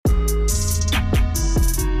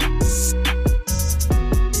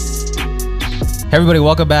Hey everybody,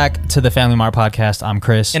 welcome back to the Family Mart Podcast. I'm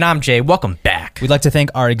Chris. And I'm Jay. Welcome back. We'd like to thank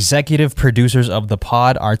our executive producers of the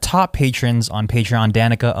pod, our top patrons on Patreon,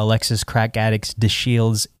 Danica, Alexis, Crack Addicts,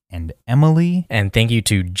 DeShields, and Emily. And thank you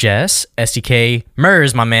to Jess, SDK,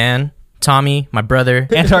 Mers, my man, Tommy, my brother.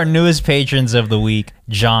 And our newest patrons of the week,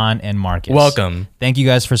 John and Marcus. Welcome. Thank you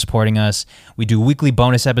guys for supporting us. We do weekly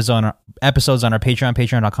bonus episodes on our Patreon,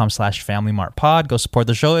 patreon.com/FamilyMartPod. Go support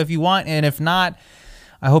the show if you want, and if not,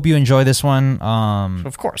 I hope you enjoy this one.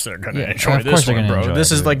 Of course they're gonna enjoy of course this they're one, gonna bro. enjoy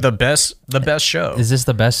This it, is dude. like the best show. Is this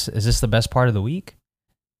the best part of the week?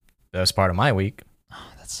 Best part of my week.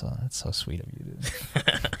 That's so sweet of you, dude.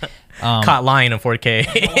 Caught lying in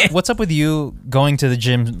 4K. What's up with you going to the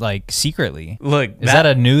gym like secretly? Look, Is that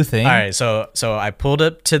a new thing? All right, so I pulled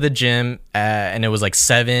up to the gym and it was like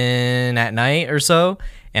 7 at night or so,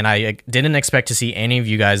 and I didn't expect to see any of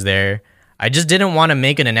you guys there. I just didn't want to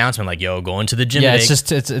make an announcement like, "Yo, going to the gym." Yeah,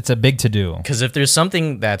 today. it's a big to do. Because if there's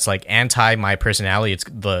something that's like anti my personality, it's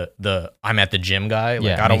the I'm at the gym guy.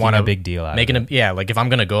 Like, Yeah, I don't want a big deal out making of it. like if I'm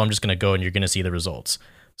gonna go, I'm just gonna go, and you're gonna see the results.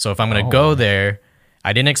 So if I'm gonna go there,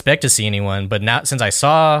 I didn't expect to see anyone, but now since I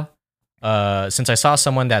saw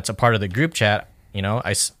someone that's a part of the group chat, you know,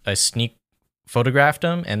 I sneak photographed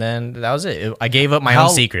him, and then that was it. I gave up my own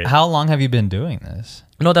secret. How long have you been doing this?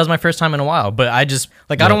 No, that was my first time in a while, but I just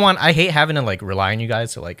like I hate having to like rely on you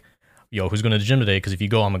guys to like, yo, who's going to the gym today? Because if you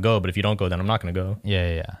go, I'm gonna go, but if you don't go, then I'm not gonna go.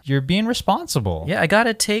 Yeah. You're being responsible. Yeah, I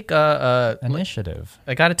gotta take Initiative.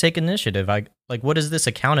 I gotta take initiative. What is this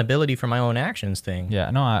accountability for my own actions thing?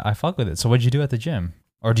 Yeah, no, I fuck with it. So what'd you do at the gym?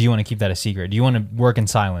 Or do you want to keep that a secret? Do you want to work in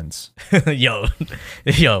silence? yo,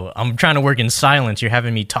 I'm trying to work in silence. You're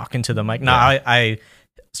having me talking to the mic. No, Yeah. I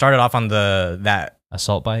started off on the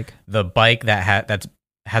Assault bike? bike that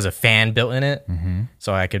has a fan built in it,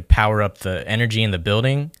 so I could power up the energy in the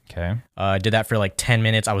building. Okay. I did that for like 10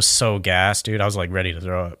 minutes. I was so gassed, dude. I was like ready to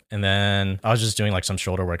throw up. And then I was just doing like some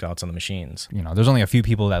shoulder workouts on the machines. You know, there's only a few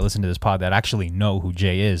people that listen to this pod that actually know who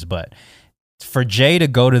Jay is, but for Jay to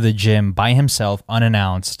go to the gym by himself,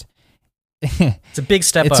 unannounced, It's a big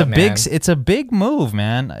step it's up, a man. it's a big move,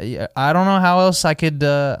 man. I don't know how else I could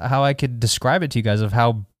describe it to you guys of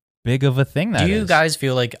how big of a thing that is. Do you guys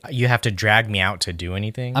feel like you have to drag me out to do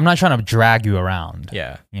anything? I'm not trying to drag you around.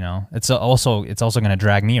 Yeah. You know, it's also going to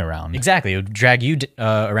drag me around. Exactly. It would drag you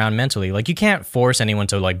around mentally. Like, you can't force anyone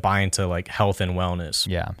to like buy into like health and wellness.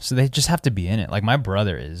 Yeah. So they just have to be in it. Like my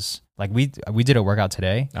brother is. Like we did a workout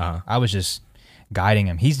today. I was just guiding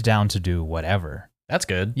him. He's down to do whatever. That's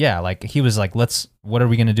good. Yeah, like he was like, what are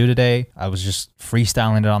we going to do today? I was just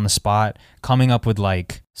freestyling it on the spot, coming up with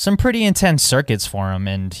like some pretty intense circuits for him,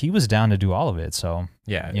 and he was down to do all of it. So,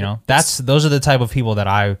 Yeah. you know, those are the type of people that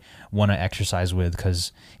I want to exercise with,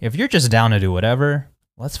 because if you're just down to do whatever,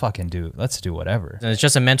 let's do whatever. And it's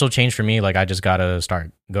just a mental change for me. Like, I just got to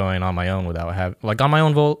start going on my own without on my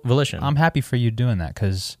own volition. I'm happy for you doing that,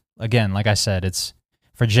 because again, like I said, it's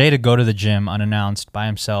for Jay to go to the gym unannounced by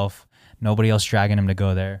himself, nobody else dragging him to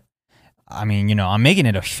go there. I mean, you know, I'm making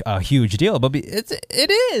it a huge deal, but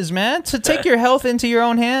it is, man. To take your health into your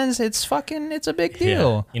own hands, it's a big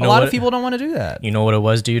deal. You know a lot of what? people don't want to do that. You know what it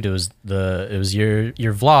was, dude? It was your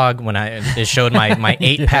vlog when it showed my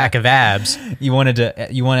 8-pack of abs. You wanted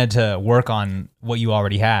to work on what you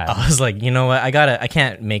already had. I was like, you know what? I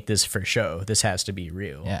can't make this for show. This has to be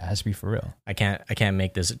real. Yeah, it has to be for real. I can't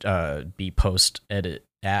make this be post edit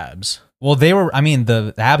abs. Well,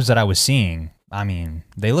 the abs that I was seeing, I mean,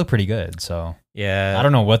 they look pretty good. So Yeah. I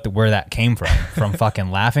don't know where that came from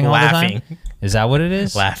fucking laughing all the time. Is that what it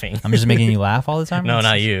is? Laughing. I'm just making you laugh all the time? No,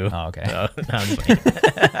 not you. Oh, okay. No, I'm just kidding.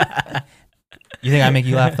 You think I make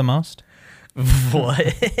you laugh the most? What?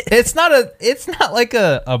 It's not like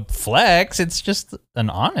a flex. It's just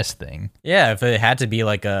an honest thing. Yeah, if it had to be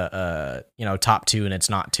like a top 2 and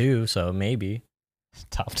it's not 2, so maybe.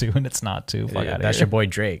 Top 2 and it's not 2. Fuck Yeah, outta that's here. your boy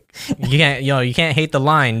Drake. You can't hate the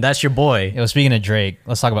line. That's your boy. Yo, speaking of Drake,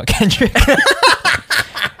 let's talk about Kendrick.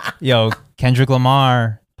 Yo, Kendrick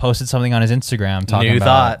Lamar posted something on his Instagram talking New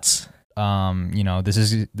about thoughts.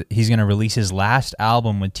 He's gonna release his last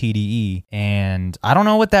album with TDE, and I don't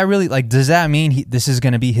know what that really like. Does that mean this is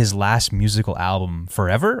gonna be his last musical album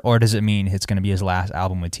forever, or does it mean it's gonna be his last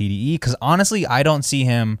album with TDE? Because honestly, I don't see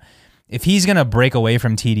him. If he's gonna break away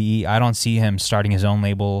from TDE, I don't see him starting his own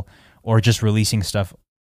label or just releasing stuff.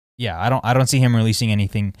 Yeah, I don't see him releasing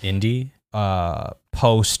anything Indie.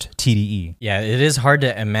 post TDE. Yeah, it is hard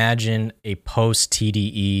to imagine a post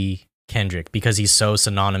TDE Kendrick because he's so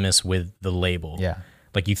synonymous with the label. Yeah.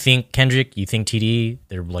 Like you think Kendrick, you think TDE,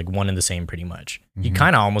 they're like one and the same pretty much. Mm-hmm. You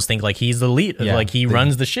kind of almost think like he's the lead, like he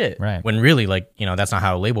runs the shit. Right. When really, like, you know, that's not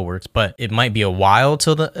how a label works. But it might be a while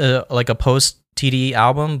till the like a post TDE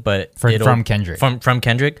album, but from Kendrick. From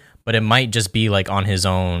Kendrick, but it might just be like on his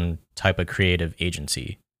own type of creative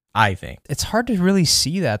agency, I think. It's hard to really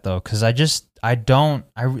see that though, because like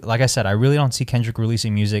I said, I really don't see Kendrick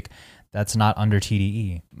releasing music that's not under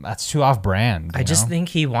TDE. That's too off brand. I just think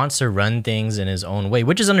he wants to run things in his own way,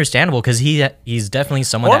 which is understandable because he's definitely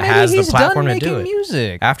someone that has the platform to do it.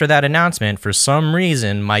 Music. After that announcement, for some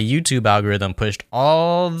reason, my YouTube algorithm pushed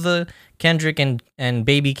all the Kendrick and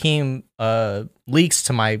Baby Keem leaks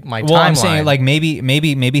to my timeline. Well, I'm saying like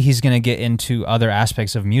maybe he's gonna get into other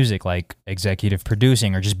aspects of music, like executive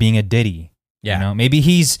producing or just being a Diddy. Yeah. You know, maybe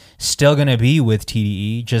he's still going to be with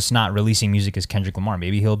TDE, just not releasing music as Kendrick Lamar.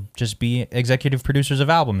 Maybe he'll just be executive producers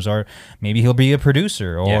of albums, or maybe he'll be a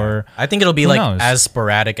producer, or I think it'll be like knows? as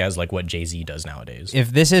sporadic as like what Jay-Z does nowadays.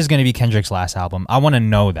 If this is going to be Kendrick's last album, I want to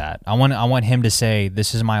know that. I want him to say,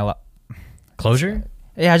 this is my closure?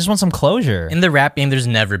 Yeah, I just want some closure. In the rap game, there's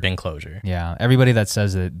never been closure. Yeah, everybody that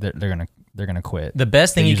says that they're gonna quit. The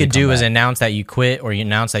best thing you could do is announce that you quit, or you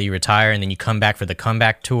announce that you retire, and then you come back for the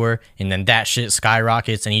comeback tour, and then that shit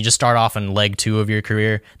skyrockets, and you just start off on leg 2 of your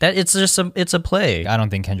career. That it's a play. I don't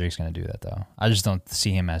think Kendrick's gonna do that though. I just don't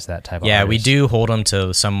see him as that type of Yeah, artist. we do hold him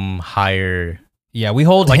to some higher. Yeah, we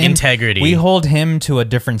hold like him, integrity. We hold him to a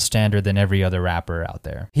different standard than every other rapper out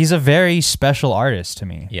there. He's a very special artist to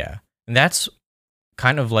me. Yeah, and that's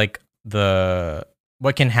kind of like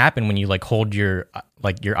what can happen when you like hold your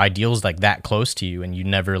ideals like that close to you, and you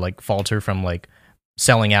never like falter from like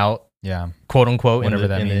selling out, yeah, quote unquote, whatever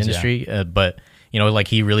in the industry. Yeah. But you know, like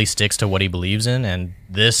he really sticks to what he believes in, and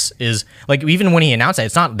this is like, even when he announced that,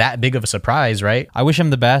 it's not that big of a surprise, right? I wish him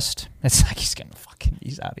the best. It's like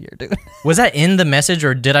he's out of here, dude. Was that in the message,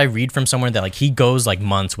 or did I read from somewhere that like he goes like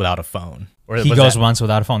months without a phone? Or he goes months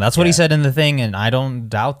without a phone. That's what he said in the thing, and I don't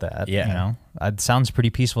doubt that. Yeah, you know, it sounds pretty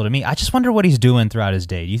peaceful to me. I just wonder what he's doing throughout his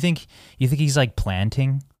day. Do you think he's like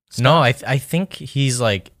planting stuff? No, I think he's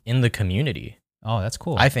like in the community. Oh, that's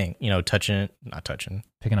cool. I think, you know, picking up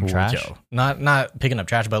trash. Not picking up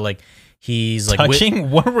trash, but like he's like touching.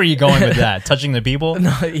 Where were you going with that? Touching the people?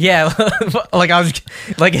 No, yeah, like I was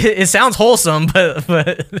like, it sounds wholesome, but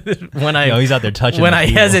when he's out there touching. When the I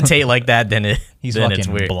people. hesitate like that, then he's then fucking it's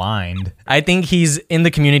weird. Blind. I think he's in the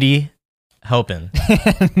community helping.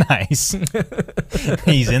 Nice.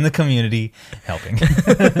 He's in the community helping.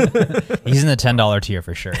 He's in the $10 tier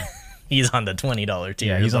for sure. He's on the $20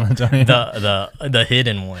 tier. Yeah, he's on the $20. The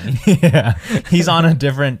hidden one. Yeah, he's on a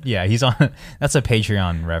different. Yeah, he's on. That's a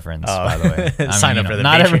Patreon reference, by the way. Sign up for the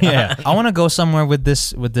not Patreon. Yeah, I want to go somewhere with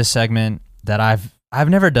this segment that I've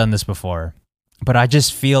never done this before, but I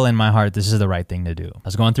just feel in my heart this is the right thing to do. I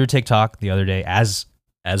was going through TikTok the other day, as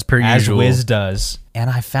per usual, as Wiz does, and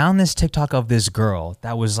I found this TikTok of this girl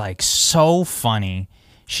that was like so funny.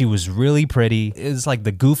 She was really pretty. It was like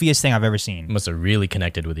the goofiest thing I've ever seen. Must have really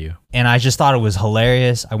connected with you. And I just thought it was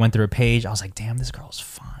hilarious. I went through her page. I was like, damn, this girl's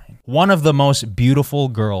fine. One of the most beautiful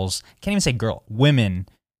girls. Can't even say girl. Women.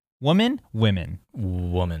 She's women.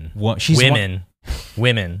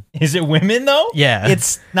 Women. Is it women though? Yeah.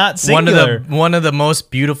 It's not singular. One of the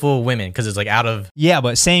most beautiful women, because it's like out of. Yeah,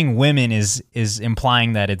 but saying women is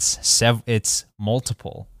implying that it's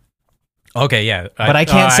multiple. Okay, yeah. But I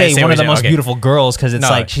can't say one of the most beautiful girls, because it's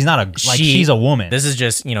like she's not she's a woman. This is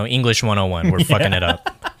just, English 101. We're fucking it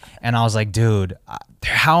up. And I was like, dude,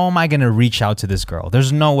 how am I going to reach out to this girl?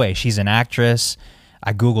 There's no way. She's an actress.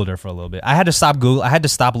 I Googled her for a little bit. I had to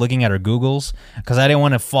stop looking at her Googles because I didn't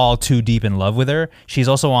want to fall too deep in love with her. She's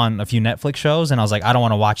also on a few Netflix shows, and I was like, I don't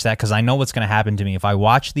want to watch that because I know what's going to happen to me if I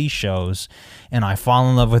watch these shows and I fall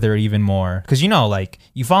in love with her even more. Because, like,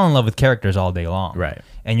 you fall in love with characters all day long. Right.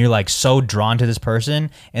 And you're, like, so drawn to this person,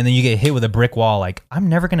 and then you get hit with a brick wall, like, I'm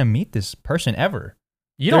never going to meet this person ever.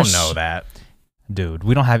 You don't know that. Dude,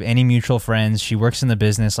 we don't have any mutual friends. She works in the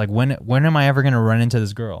business. Like, when am I ever going to run into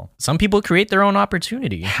this girl? Some people create their own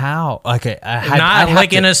opportunity. How? Okay. Not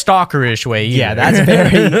like in a stalkerish way either. Yeah, that's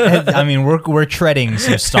very... I mean, we're treading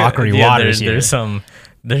some stalkery waters here.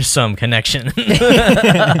 There's some connection.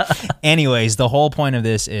 Anyways, the whole point of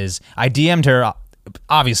this is I DM'd her.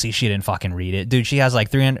 Obviously, she didn't fucking read it. Dude, she has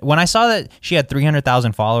like 300... When I saw that she had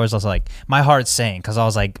 300,000 followers, I was like... My heart sank because I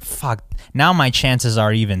was like, fuck, now my chances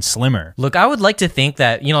are even slimmer. Look, I would like to think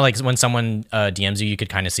that, like when someone DMs you, you could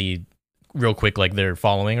kind of see real quick like they're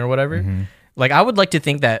following or whatever. Mm-hmm. Like, I would like to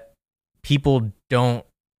think that people don't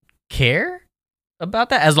care about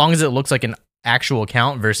that as long as it looks like an actual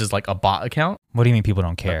account versus like a bot account. What do you mean people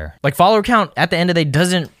don't care? Like follower count at the end of the day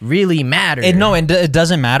doesn't really matter. It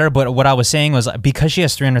doesn't matter. But what I was saying was because she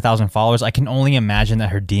has 300,000 followers, I can only imagine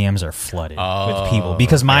that her DMs are flooded with people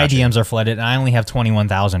because my DMs are flooded and I only have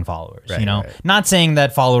 21,000 followers. Right, right. Not saying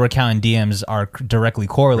that follower count and DMs are directly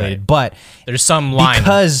correlated, but there's some line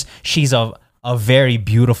because she's a very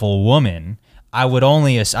beautiful woman. I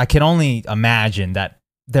can only imagine that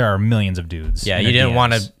there are millions of dudes. Yeah, you didn't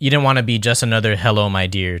want to be just another "hello, my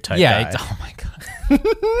dear" type guy. Oh my god,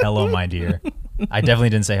 hello, my dear. I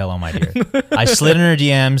definitely didn't say hello, my dear. I slid in her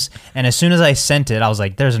DMs, and as soon as I sent it, I was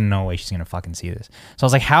like, "There's no way she's gonna fucking see this." So I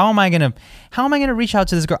was like, "How am I gonna reach out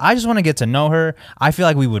to this girl? I just want to get to know her. I feel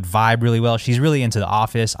like we would vibe really well. She's really into The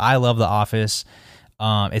Office. I love The Office.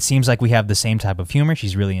 It seems like we have the same type of humor.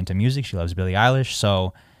 She's really into music. She loves Billie Eilish.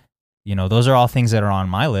 So, those are all things that are on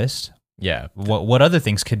my list." Yeah. What other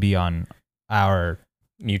things could be on our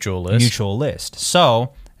mutual list?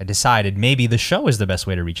 So I decided maybe the show is the best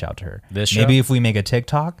way to reach out to her. Maybe if we make a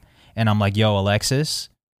TikTok and I'm like, yo, Alexis,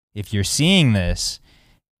 if you're seeing this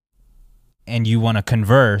and you want to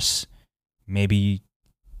converse, maybe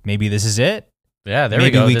this is it. Yeah, there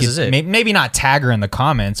we go. This is it. Maybe not tag her in the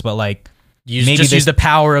comments, but like, use the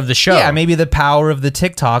power of the show. Yeah, maybe the power of the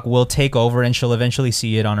TikTok will take over and she'll eventually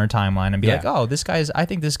see it on her timeline and be like, oh, I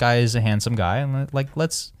think this guy is a handsome guy. And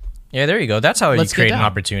let's. Yeah, there you go. That's how you create an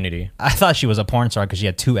opportunity. I thought she was a porn star because she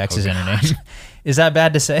had 2 X's in her name. Is that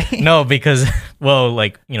bad to say? No, because, well,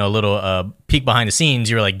 like, a little peek behind the scenes,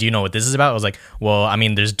 you were like, do you know what this is about? I was like, well, I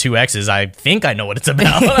mean, there's 2 X's. I think I know what it's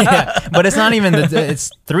about. Yeah, but it's not even, it's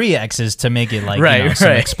 3 X's to make it like,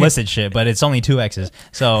 some explicit shit, but it's only 2 X's.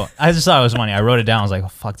 So I just thought it was funny. I wrote it down. I was like, oh,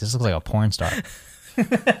 fuck, this looks like a porn star.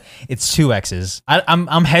 It's 2 X's.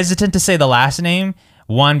 I'm hesitant to say the last name.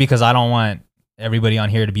 One, because I don't want everybody on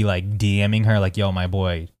here to be like DMing her like, yo, my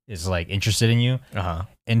boy is like interested in you.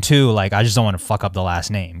 And 2, like, I just don't want to fuck up the last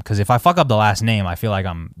name, because if I fuck up the last name, I feel like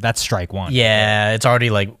that's strike one. Yeah, it's already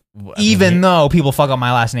like, even though people fuck up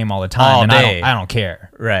my last name all the time, all and day. I don't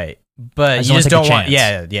care. Right, but you just don't want.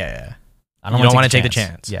 Yeah. I don't want to take the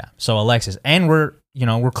chance. Yeah. So Alexis, and we're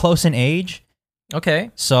close in age.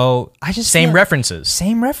 Okay. So I just same references,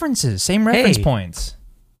 same reference points.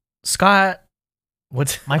 Scott.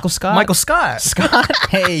 What's Michael Scott? Michael Scott. Scott.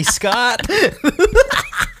 Hey, Scott. Get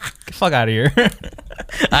the fuck out of here.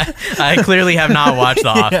 I clearly have not watched The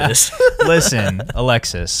Office. Listen,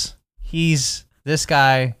 Alexis. This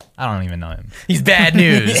guy, I don't even know him. He's bad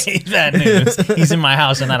news. He's bad news. He's in my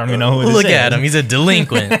house and I don't even know who this is. Look at him. He's a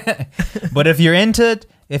delinquent. But if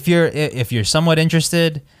you're somewhat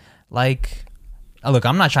interested, like, look,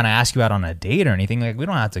 I'm not trying to ask you out on a date or anything. Like, we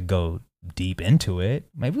don't have to go deep into it.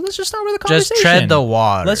 Maybe let's just start with a conversation. Just tread the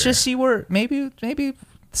water. Let's just see where maybe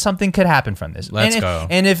something could happen from this. Let's go.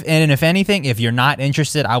 And if anything, if you're not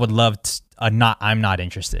interested, I would love I'm not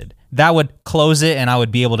interested. That would close it and I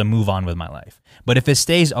would be able to move on with my life. But if it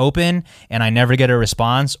stays open and I never get a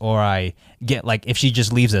response, or I get, like, if she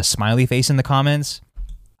just leaves a smiley face in the comments,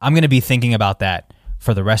 I'm going to be thinking about that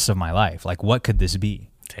for the rest of my life. Like, what could this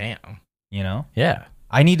be? Damn. Yeah.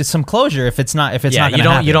 I needed some closure if it's not gonna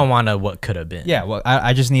happen. You don't want to what could have been. Yeah, well,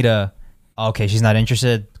 I just need okay, she's not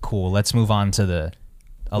interested. Cool, let's move on to the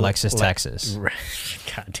Alexis, Texas.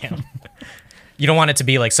 God damn. You don't want it to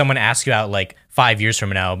be like someone asks you out like 5 years from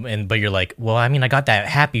now, but you're like, well, I mean, I got that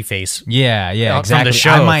happy face. Yeah, exactly. From the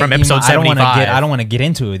show, from episode 75. I don't want to get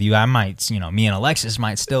into it with you. I might, me and Alexis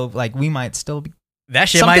might still, like, we might still be. That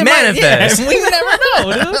shit might manifest. We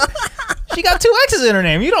never know, dude. She got 2 X's in her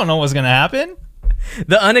name. You don't know what's gonna happen.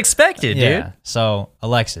 The unexpected, dude. So,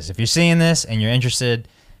 Alexis, if you're seeing this and you're interested,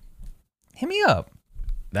 hit me up.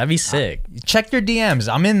 That'd be sick. Check your DMs.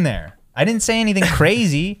 I'm in there. I didn't say anything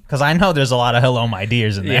crazy because I know there's a lot of hello, my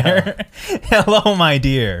dears in there. Yeah. Hello, my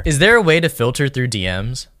dear. Is there a way to filter through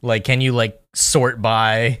DMs? Like, can you like sort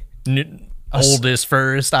by oldest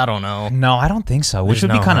first? I don't know. No, I don't think so. Which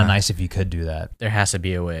would be kind of nice if you could do that. There has to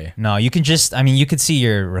be a way. No, you can just, you could see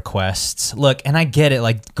your requests. Look, and I get it.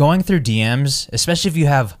 Like, going through DMs, especially if you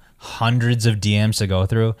have hundreds of DMs to go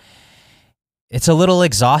through, it's a little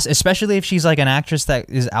exhausting, especially if she's like an actress that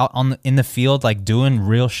is out in the field, like doing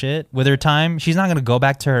real shit with her time. She's not going to go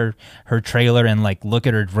back to her trailer and like look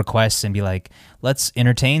at her requests and be like, let's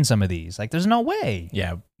entertain some of these. Like, there's no way.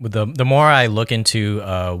 Yeah. The more I look into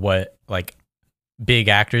what like big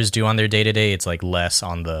actors do on their day-to-day, it's like less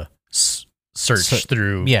on the search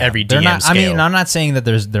through every DM scale. I'm not saying that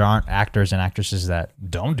there aren't actors and actresses that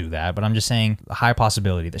don't do that, but I'm just saying a high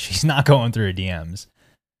possibility that she's not going through her DMs.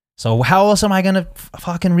 So how else am I gonna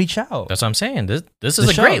fucking reach out? That's what I'm saying. This is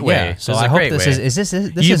The a show, great way. yeah. So This is I a hope great this way. is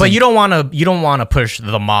this But you don't want to push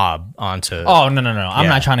the mob onto. Oh no. I'm Yeah.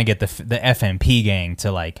 not trying to get the FMP gang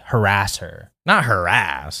to like harass her. Not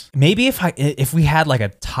harass. Maybe if we had like a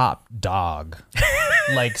top dog,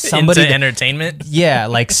 like somebody Into entertainment. yeah,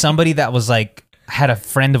 like somebody that was like had a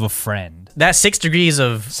friend of a friend. That 6 degrees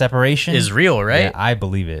of Separation is real, right? Yeah, I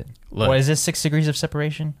believe it. Look. Or is this 6 degrees of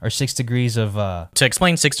separation or 6 degrees of To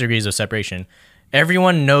explain 6 degrees of separation,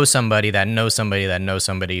 everyone knows somebody that knows somebody that knows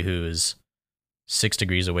somebody who's 6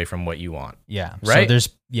 degrees away from what you want. yeah. Right? So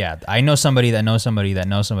I know somebody that knows somebody that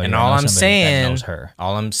knows somebody And that all knows I'm somebody that saying, knows her.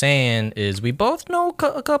 all I'm saying is we both know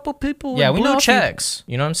a couple people Yeah, with we know blue a few- checks.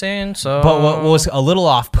 You know what I'm saying? So, But what was a little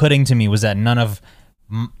off-putting to me was that none of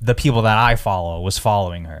the people that I follow was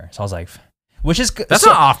following her. So I was like, which is that's so,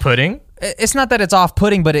 not off-putting. It's not that it's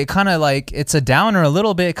off-putting, but it kind of like it's a downer a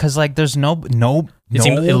little bit because like there's nobody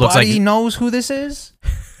it looks like- knows who this is.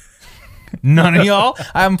 None of y'all.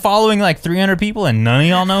 I'm following like 300 people, and none of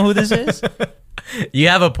y'all know who this is. You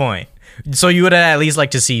have a point. So you would at least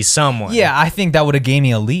like to see someone. Yeah, I think that would have gave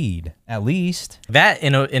me a lead at least. That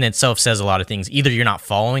in itself says a lot of things. Either you're not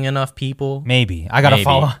following enough people. Maybe I gotta Maybe.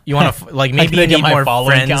 follow. You want to like I maybe gotta you get need my more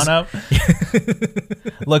following friends. count up.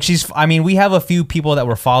 Look, I mean, we have a few people that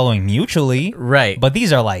we're following mutually, Right. but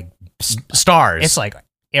these are like Stars. it's like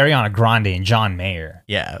Ariana Grande and John Mayer.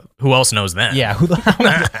 yeah. Who else knows them? Yeah,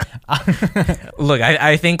 Look,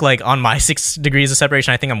 I think like on my 6 degrees of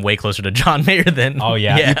separation, I think I'm way closer to John Mayer than. oh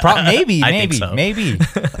yeah, You maybe, I think so. maybe.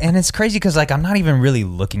 And it's crazy because like I'm not even really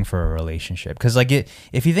looking for a relationship because like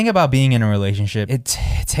if you think about being in a relationship, it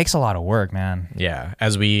takes a lot of work, man. Yeah,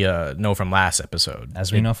 as we know from last episode.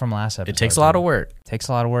 As we know from last episode, It takes a lot of work. It takes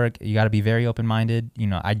a lot of work. You got to be very open minded. You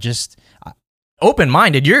know,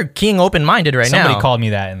 Open-minded. You're king open-minded right now. somebody called me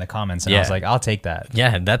that in the comments, and I Yeah. was like, I'll take that.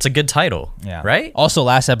 Yeah, that's a good title. Yeah. Right? Also,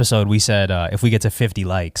 last episode we said if we get to 50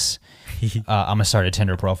 likes, I'm gonna start a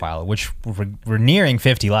Tinder profile, which we're nearing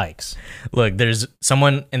 50 likes. Look, there's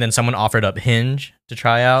someone, and then someone offered up Hinge to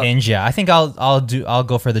try out. Hinge, yeah. I think I'll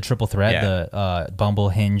go for the triple threat, Yeah. the Bumble,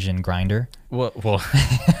 Hinge, and Grinder. Well,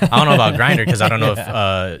 I don't know about Grindr because I don't know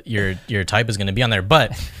if your type is going to be on there.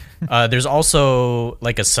 But there's also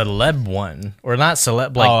like a celeb one, or not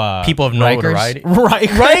celeb, like people of notoriety.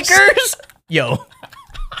 Rikers? Yo.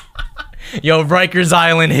 Yo, Rikers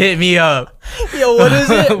Island, hit me up. Yo, what is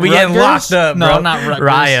it? We getting Rutgers? locked up, No, bro. not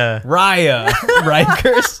Rutgers. Raya.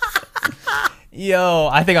 Rikers. Yo,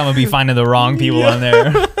 I think I'm gonna be finding the wrong people on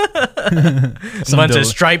there. Bunch of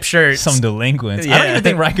striped shirts. Some delinquents. I don't Yeah. even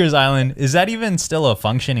think Rikers Island is that even still a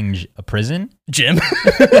functioning prison. Gym.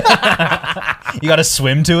 You got to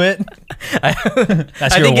swim to it.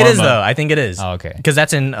 That's I your think it is, warm-up. though. I think it is. Oh, okay. Because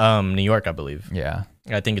that's in New York, I believe. Yeah,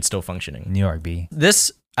 I think it's still functioning. New York B.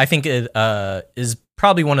 This, I think, is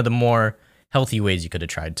probably one of the more healthy ways you could have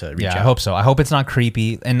tried to reach Yeah, out. I hope so. I hope it's not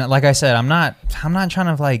creepy. And like I said, I'm not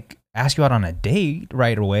trying to like ask you out on a date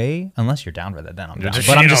right away, unless you're down for that. Then I'm down.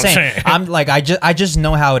 But I'm just saying, I'm like, I just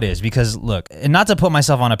know how it is because look, and not to put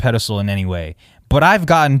myself on a pedestal in any way, but I've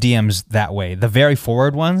gotten DMs that way, the very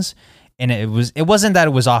forward ones. And it wasn't that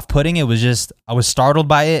it was off-putting. It was just I was startled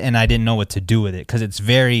by it and I didn't know what to do with it because it's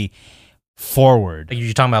very forward.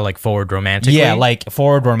 You're talking about like forward romantically? Yeah, like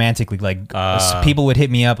forward romantically. Like people would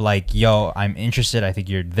hit me up like, yo, I'm interested. I think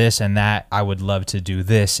you're this and that. I would love to do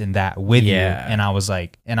this and that with you. And I was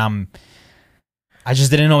like, I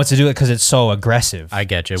just didn't know what to do because it's so aggressive. I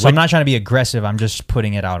get you. So I'm not trying to be aggressive. I'm just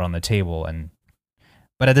putting it out on the table.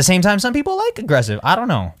 But at the same time, some people like aggressive. I don't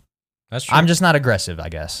know. That's true. I'm just not aggressive, I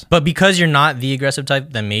guess. But because you're not the aggressive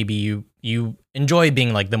type, then maybe you enjoy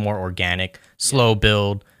being like the more organic, slow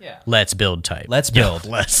build, let's build type. Let's build.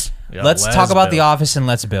 Let's talk about build. The Office and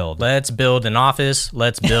let's build. Let's build an office.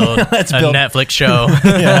 Let's build Let's a build- Netflix show.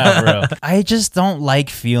 Yeah, bro. I just don't like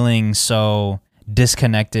feeling so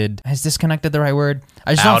disconnected. Is disconnected the right word?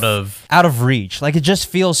 I just Out of reach. Like it just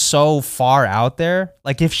feels so far out there.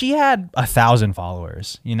 Like if she had 1,000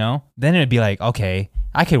 followers, then it'd be like, okay,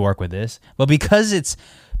 I could work with this. But because it's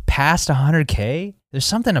past 100K, there's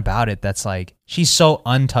something about it that's like she's so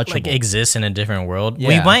untouchable. like exists in a different world. Yeah.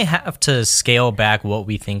 We might have to scale back what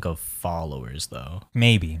we think of followers, though.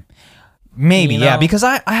 Maybe, You yeah. know? Because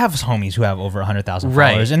I have homies who have over 100,000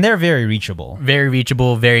 Right. followers, and they're very reachable. Very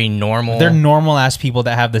reachable, very normal. They're normal ass people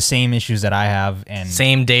that have the same issues that I have, and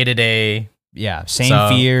same day to day. yeah, same So-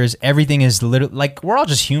 fears. Everything is literally like we're all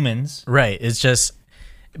just humans. Right. It's just,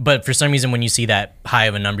 but for some reason, when you see that high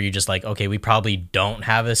of a number, you're just like, okay, we probably don't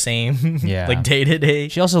have the same, Yeah. like day to day.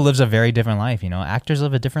 She also lives a very different life. Actors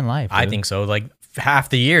live a different life. I dude. think so. Like half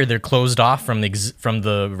the year, they're closed off from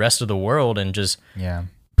the rest of the world and just Yeah.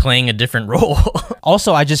 playing a different role.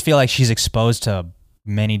 Also, I just feel like she's exposed to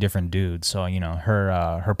many different dudes, so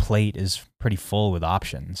her plate is pretty full with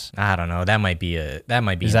options. I don't know. That might be Is that a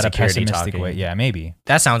insecurity pessimistic talking. way? Yeah, maybe.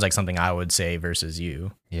 That sounds like something I would say versus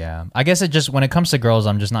you. Yeah, I guess it just when it comes to girls,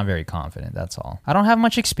 I'm just not very confident. That's all. I don't have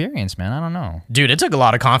much experience, man. I don't know. Dude, it took a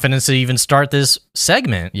lot of confidence to even start this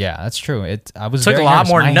segment. Yeah, that's true. I was Took very a lot nervous.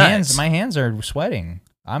 more my nuts. My hands are sweating.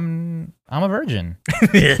 I'm a virgin.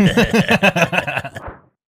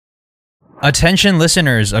 Attention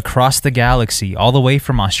listeners across the galaxy, all the way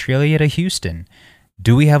from Australia to Houston.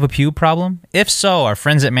 Do we have a pube problem? If so, our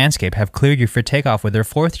friends at Manscaped have cleared you for takeoff with their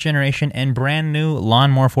 4th generation and brand new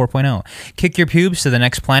Lawnmower 4.0. Kick your pubes to the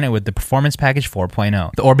next planet with the Performance Package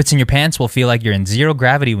 4.0. The orbits in your pants will feel like you're in zero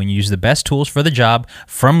gravity when you use the best tools for the job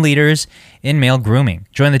from leaders in male grooming.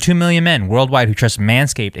 Join the 2 million men worldwide who trust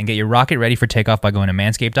Manscaped and get your rocket ready for takeoff by going to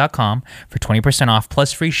manscaped.com for 20% off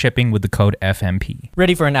plus free shipping with the code FMP.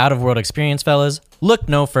 Ready for an out-of-world experience, fellas? Look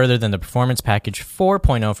no further than the Performance Package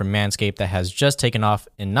 4.0 from Manscaped that has just taken off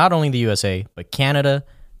in not only the USA, but Canada,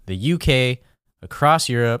 the UK, across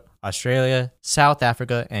Europe, Australia, South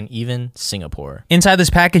Africa, and even Singapore. Inside this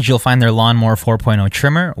package, you'll find their Lawnmower 4.0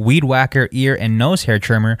 trimmer, Weed Whacker ear and nose hair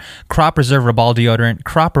trimmer, Crop Preserver ball deodorant,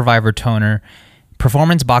 Crop Reviver toner,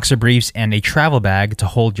 performance boxer briefs, and a travel bag to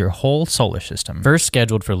hold your whole solar system. First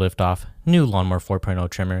scheduled for liftoff, new Lawnmower 4.0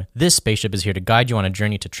 trimmer. This spaceship is here to guide you on a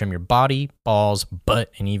journey to trim your body, balls,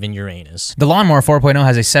 butt, and even your anus. The Lawnmower 4.0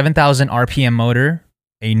 has a 7,000 RPM motor,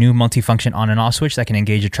 a new multifunction on and off switch that can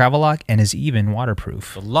engage a travel lock, and is even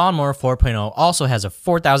waterproof. The Lawnmower 4.0 also has a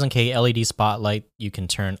 4000K LED spotlight you can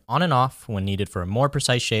turn on and off when needed for a more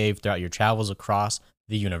precise shave throughout your travels across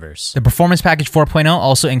the universe. The Performance Package 4.0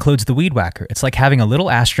 also includes the Weed Whacker. It's like having a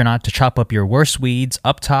little astronaut to chop up your worst weeds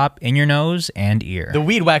up top, in your nose, and ear. The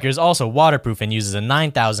Weed Whacker is also waterproof and uses a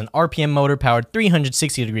 9,000 RPM motor-powered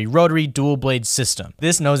 360-degree rotary dual-blade system.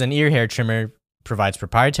 This nose and ear hair trimmer provides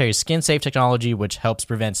proprietary skin-safe technology which helps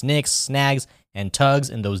prevent nicks, snags, and tugs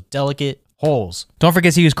in those delicate holes. Don't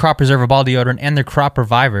forget to use Crop Preserver ball deodorant and their Crop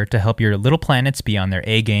Reviver to help your little planets be on their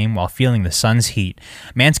A game while feeling the sun's heat.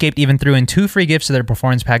 Manscaped even threw in 2 free gifts to their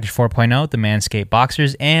Performance Package 4.0, the Manscaped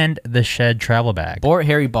Boxers and the Shed Travel Bag. Bort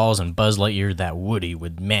hairy balls and Buzz Lightyear that Woody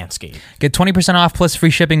with Manscaped. Get 20% off plus free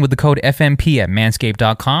shipping with the code FMP at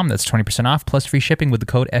manscaped.com. That's 20% off plus free shipping with the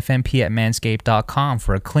code FMP at manscaped.com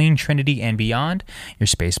for a clean trinity and beyond. Your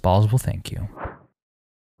space balls will thank you.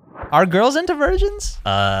 Are girls into virgins?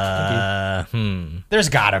 There's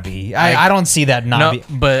gotta be. I don't see that not No, be.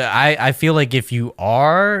 but I feel like if you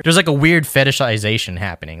are, there's like a weird fetishization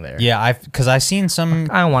happening there. Yeah, because I've seen some.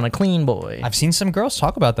 I want a clean boy. I've seen some girls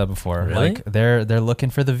talk about that before. Really? Like they're looking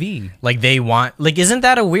for the V, Like they want, like, isn't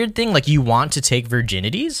that a weird thing? Like you want to take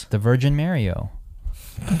virginities? the Virgin Mario.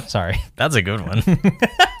 Sorry, That's a good one.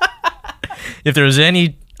 If there was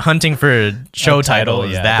any hunting for a show title,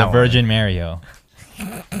 is yeah, that the Virgin Mario.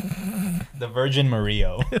 The Virgin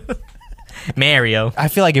Mario. Mario. I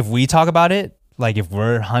feel like if we talk about it, like if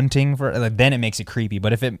we're hunting for, like, then it makes it creepy.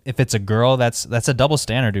 But if it's a girl, that's a double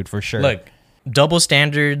standard, dude, for sure. Look, double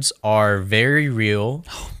standards are very real.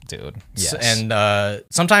 dude. S- Yes. And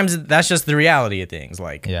sometimes that's just the reality of things.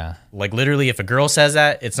 Like, yeah. like literally, if a girl says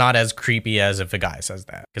that, it's not as creepy as if a guy says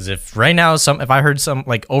that. Because if right now, if I heard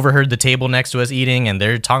overheard the table next to us eating and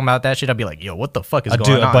they're talking about that shit, I'd be like, yo, what the fuck is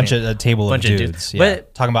going on? A table Bunch of of dudes. dudes. Yeah.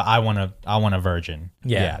 But- talking about I want a virgin.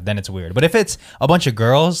 Yeah. Then it's weird. But if it's a bunch of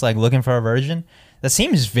girls like looking for a virgin, that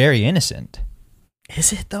seems very innocent.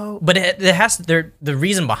 Is it though? But it has the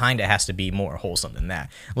reason behind it has to be more wholesome than that.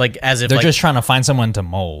 Like as if They're like, just trying to find someone to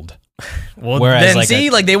mold. well, whereas, then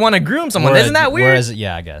like, they want to groom someone. Isn't that weird?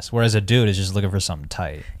 Yeah, I guess. Whereas a dude is just looking for something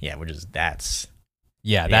tight. Yeah, that's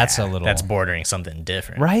That's a little that's bordering something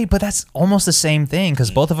different. right, but that's almost the same thing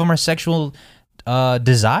because both of them are sexual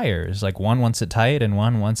desires. Like one wants it tight and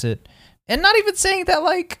one wants it, and not even saying that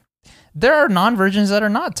like there are non-virgins that are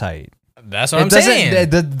not tight. That's what I'm saying.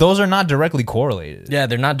 Those are not directly correlated. Yeah,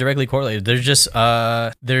 they're not directly correlated. There's just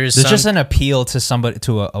there's just an appeal to somebody,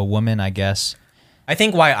 to a woman, I guess. I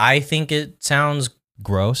think why I think it sounds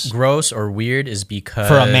Gross. or weird is because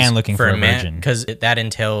For a man looking for a virgin. because that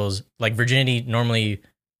entails like virginity normally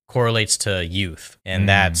correlates to youth, and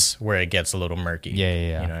that's where it gets a little murky.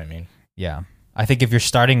 Yeah. You know what I mean? Yeah. I think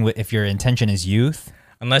if your intention is youth,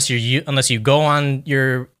 Unless you go on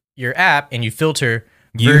your app and you filter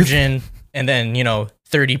Youth? virgin and then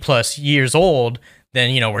 30 plus years old,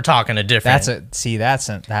 then we're talking a different. it's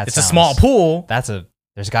a small pool. That's a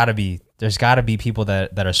There's got to be people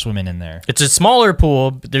that are swimming in there. It's a smaller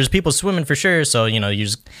pool, but there's people swimming for sure. So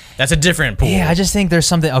that's a different pool. Yeah, I just think there's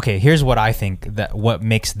something. Okay, here's what I think what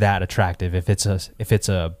makes that attractive. If it's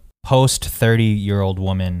a post 30-year-old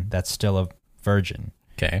woman that's still a virgin.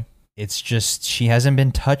 Okay. It's just she hasn't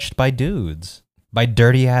been touched by dudes, by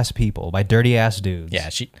dirty ass people, by dirty ass dudes. Yeah,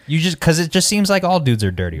 because it just seems like all dudes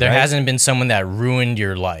are dirty. There right? hasn't been someone that ruined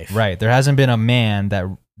your life. Right. There hasn't been a man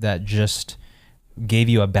that just gave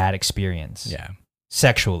you a bad experience. Yeah.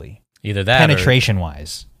 Sexually. Either that penetration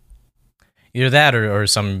wise. Either that or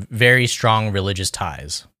some very strong religious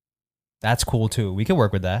ties. That's cool too. We could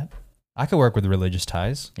work with that. I could work with religious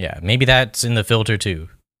ties. Yeah, maybe that's in the filter too.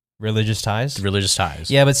 Religious ties? Religious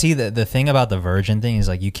ties. Yeah, but see, the thing about the virgin thing is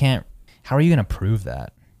like you can't. How are you going to prove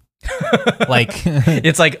that? Like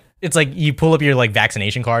it's like you pull up your like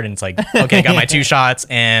vaccination card and it's like, okay, I got my 2 shots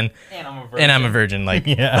and I'm a virgin. Like,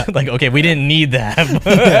 yeah. Like, okay, we didn't need that.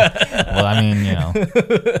 Yeah. Well, I mean,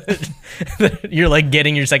 you're like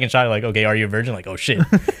getting your second shot. Like, okay, are you a virgin? Like, oh shit,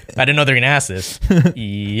 I didn't know they're gonna ask this.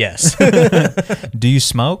 Yes. Do you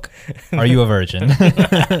smoke? Are you a virgin?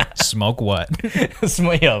 Smoke what?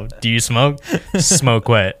 Yo, do you smoke? Smoke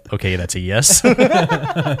what? Okay, that's a yes.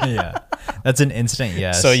 Yeah, that's an instant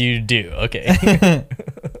yes. So you do. Okay.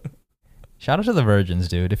 Shout out to the virgins,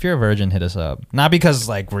 dude. If you're a virgin, hit us up. Not because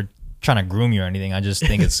like we're trying to groom you or anything. I just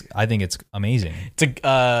think it's amazing. It's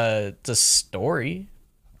a story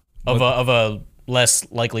of a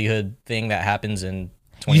less likelihood thing that happens in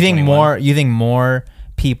 2021. You think more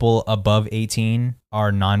people above 18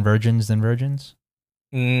 are non-virgins than virgins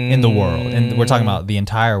in the world? And we're talking about the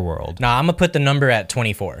entire world. Nah, I'm gonna put the number at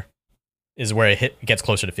 24. Is where it gets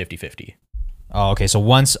closer to 50-50. Oh, okay. So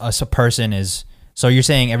once a person is, so you're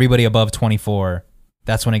saying everybody above 24,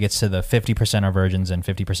 that's when it gets to the 50% are virgins and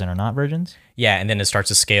 50% are not virgins? Yeah, and then it starts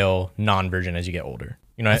to scale non-virgin as you get older.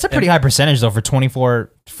 That's a pretty high percentage though for 24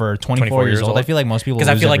 years old. I feel like most people, because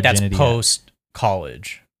I feel like that's virginity post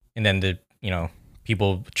college, and then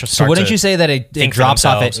people just So wouldn't you say that it drops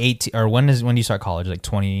off at themselves. 18, or when do you start college? Like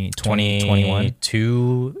 21?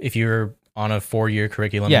 22 if you're on a 4-year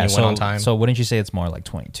curriculum Yeah, and you went on time. So wouldn't you say it's more like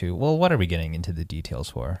 22? Well, what are we getting into the details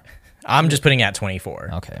for? I'm just putting it at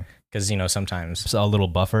 24. Okay. Because, sometimes So a little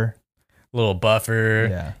buffer.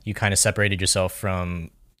 Yeah. You kind of separated yourself from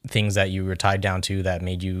things that you were tied down to that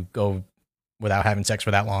made you go without having sex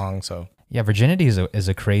for that long. So Yeah, virginity is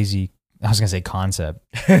a crazy, I was going to say concept.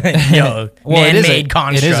 Yo, man-made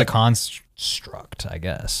construct. It is a construct, I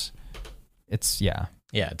guess. It's, yeah.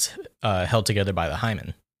 Yeah, it's held together by the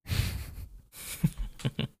hymen.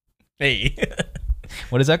 Hey.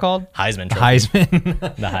 What is that called? Heisman trophy. Heisman.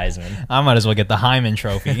 The Heisman. I might as well get the Hyman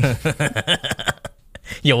trophy.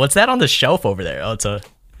 Yo, what's that on the shelf over there? Oh, it's a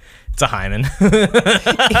hymen.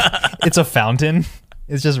 It's a fountain.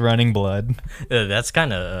 It's just running blood. That's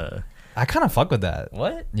kind of... I kind of fuck with that.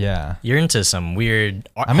 What? Yeah. You're into some weird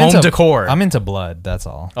into decor. I'm into blood, that's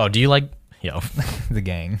all. Oh, do you like... Yo. The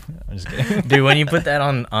gang. I'm just kidding. Dude, when you put that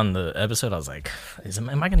on the episode, I was like, am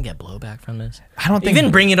I going to get blowback from this? I don't think...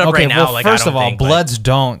 Even bring it up right now. Well, like, first I don't of all, think, bloods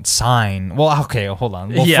don't sign. Well, okay, hold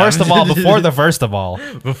on. Well, Yeah. first of all, before the first of all.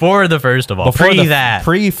 Before the first of all. First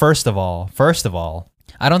of all.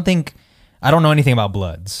 I don't know anything about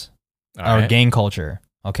bloods or gang culture,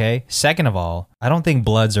 okay? Second of all, I don't think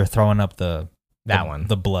bloods are throwing up the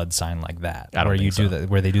blood sign like that. I don't think so.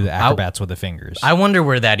 Where they do the acrobats with the fingers. I wonder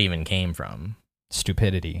where that even came from.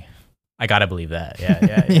 Stupidity. I gotta believe that. Yeah.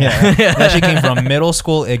 That shit came from middle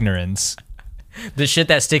school ignorance. The shit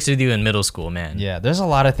that sticks with you in middle school, man. Yeah, there's a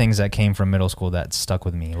lot of things that came from middle school that stuck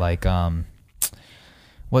with me. Like,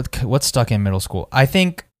 what stuck in middle school? I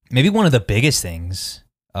think maybe one of the biggest things,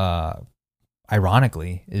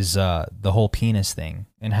 ironically, is the whole penis thing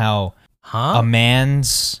and how a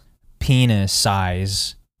man's penis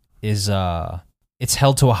size is it's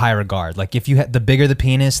held to a high regard. Like if you the bigger the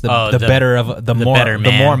penis, the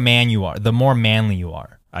more man you are, the more manly you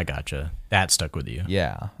are. I gotcha. That stuck with you.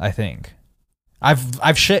 Yeah, I think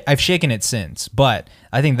I've shaken it since, but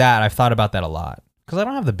I think that I've thought about that a lot because I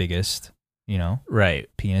don't have the biggest,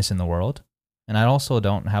 penis in the world, and I also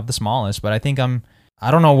don't have the smallest. But I think I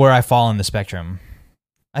don't know where I fall in the spectrum.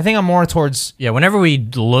 I think I'm more towards... Yeah, whenever we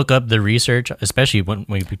look up the research, especially when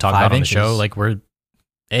we talk about it on the show, like we're,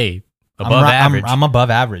 above average. I'm above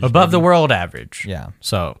average. Above the world average. Yeah.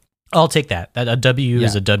 So I'll take that. A W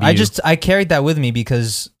is a W. I carried that with me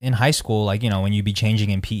because in high school, like, when you'd be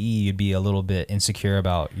changing in PE, you'd be a little bit insecure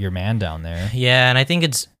about your man down there. Yeah, and I think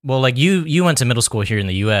it's... Well, like you went to middle school here in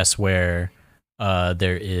the U.S. where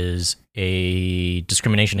there is a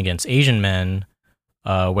discrimination against Asian men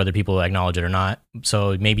whether people acknowledge it or not.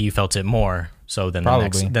 So maybe you felt it more so than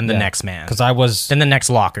Probably, the next man, Because I was than the next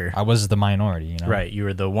locker. I was the minority, you know. Right, you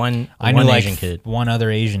were the one. I one knew like Asian kid. one other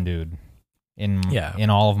Asian dude in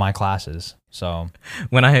all of my classes. So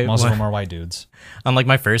most of them are white dudes. on like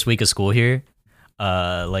my first week of school here,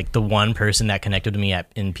 like the one person that connected to me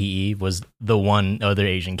in PE was the one other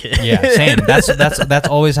Asian kid. Yeah, same. That's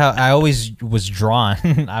always how I always was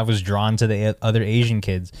drawn. I was drawn to the other Asian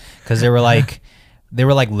kids because they were like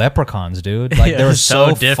leprechauns, dude. Like they were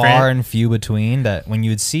so different. far and few between that when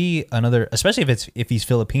you would see another, especially if he's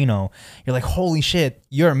Filipino, you're like, holy shit,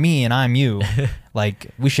 you're me and I'm you. Like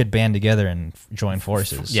we should band together and join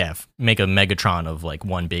forces. Yeah, make a Megatron of like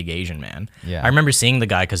one big Asian man. Yeah. I remember seeing the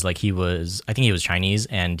guy because like I think he was Chinese,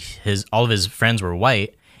 and all of his friends were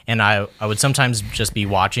white, and I would sometimes just be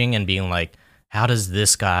watching and being like, how does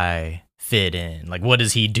this guy fit in? Like, what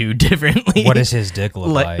does he do differently? What does his dick look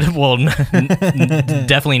like? Well,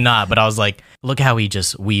 definitely not. But I was like, look how he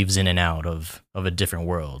just weaves in and out of a different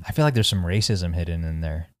world. I feel like there's some racism hidden in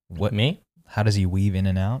there. What? Me? How does he weave in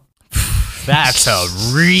and out? That's a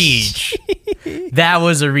reach. That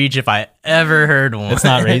was a reach if I ever heard one. It's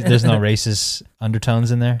not. There's no racist undertones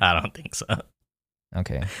in there. I don't think so.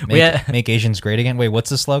 Okay. Yeah. Make Asians great again. Wait, what's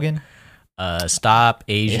the slogan? Stop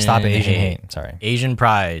Asian hate. Sorry. Asian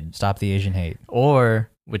pride. Stop the Asian hate. Or,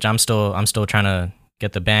 which I'm still trying to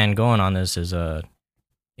get the band going on this, is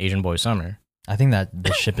Asian Boy Summer. I think that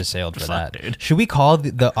the ship has sailed for Fuck, that. dude. Should we call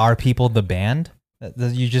the our people the band?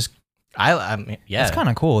 You just I mean, yeah. That's kind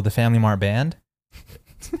of cool. The Family Mart band.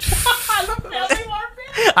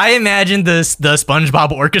 I imagine the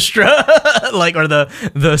SpongeBob Orchestra, like, or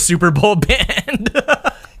the Super Bowl band.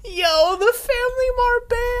 Yo, the Family Mart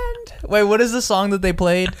band. Wait, what is the song that they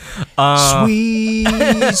played? Sweet,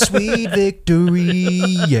 sweet victory,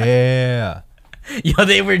 yeah. Yo,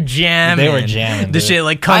 they were jamming. The dude. Shit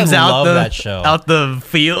like comes I out love that show. out the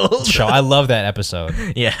field. I love that episode.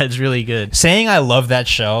 Yeah, it's really good. Saying I love that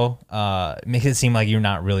show makes it seem like you're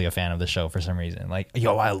not really a fan of the show for some reason. Like,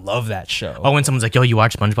 yo, I love that show. Oh, when someone's like, "Yo, you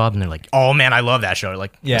watch SpongeBob?" and they're like, "Oh man, I love that show."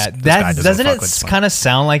 Like, yeah, this guy doesn't fuck it with kind of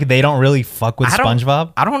sound like they don't really fuck with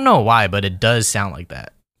SpongeBob? I don't know why, but it does sound like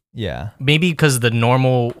that. Yeah, maybe because the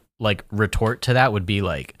normal like retort to that would be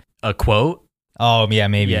like a quote. Oh yeah,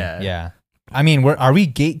 maybe. Yeah. I mean, are we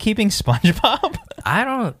gatekeeping SpongeBob?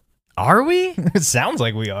 Are we? It sounds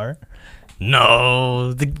like we are.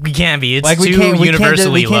 No, we can't be. It's like too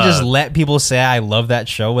universally we can't just loved. let people say I love that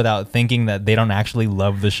show without thinking that they don't actually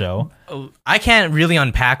love the show. I can't really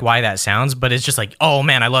unpack why that sounds, but it's just like, oh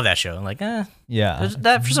man, I love that show. Like, yeah,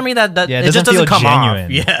 that for some reason that it it just doesn't come genuine.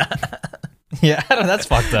 off. Yeah. Yeah, that's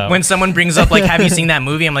fucked up. When someone brings up like, have you seen that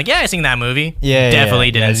movie? I'm like, yeah, I seen that movie. Yeah,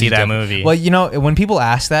 definitely didn't see that movie. Well, you know, when people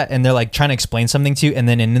ask that and they're like trying to explain something to you, and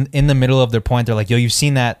then in the middle of their point, they're like, yo, you've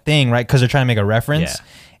seen that thing, right? Because they're trying to make a reference.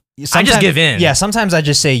 Yeah. I just give in. Yeah, sometimes I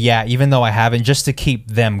just say yeah, even though I haven't, just to keep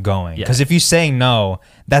them going. Because if you say no,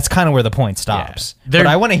 that's kind of where the point stops. But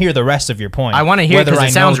I want to hear the rest of your point. I want to hear because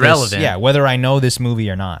it sounds relevant. Yeah, whether I know this movie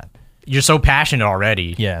or not. You're so passionate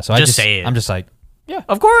already. Yeah, so just say it. I'm just like, yeah,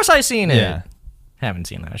 of course I seen it. Yeah. Haven't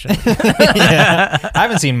seen that shit. Yeah, I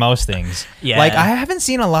haven't seen most things. Yeah. Like, I haven't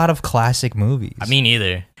seen a lot of classic movies. Me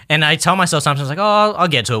neither. And I tell myself sometimes, like, oh, I'll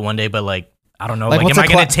get to it one day, but like, I don't know. Like, am I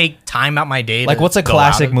going to take time out my day? Like, to what's a go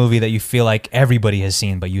classic out? movie that you feel like everybody has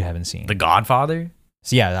seen, but you haven't seen? The Godfather?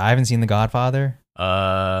 So, yeah, I haven't seen The Godfather.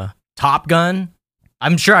 Top Gun?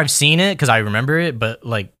 I'm sure I've seen it because I remember it, but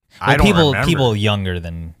like, I don't remember. People younger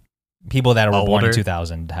than... People that were born in Older?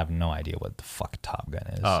 2000 have no idea what the fuck Top Gun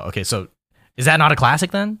is. Oh, okay. So is that not a classic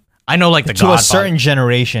then? I know like the to Godfather. a certain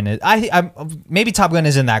generation, I maybe Top Gun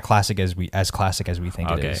isn't that classic as we think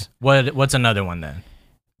it is. What's another one then?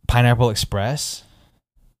 Pineapple Express.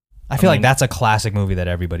 I feel like that's a classic movie that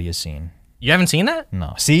everybody has seen. You haven't seen that?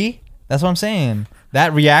 No. See? That's what I'm saying.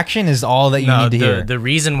 That reaction is all that you need to hear. The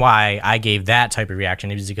reason why I gave that type of reaction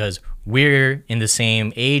is because we're in the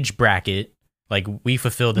same age bracket. Like, we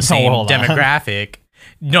fulfill the same demographic.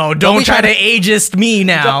 No, don't try to ageist me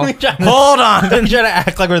now. Hold on. Don't try to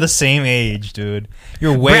act like we're the same age, dude.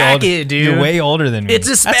 You're way older, dude. You're way older than me. It's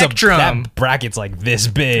a spectrum. That bracket's like this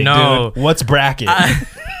big, No. dude. What's bracket?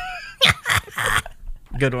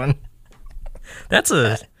 Good one. That's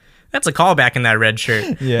a callback in that red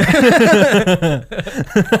shirt. Yeah.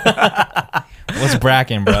 What's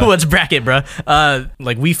bracket, bro? What's bracket, bro?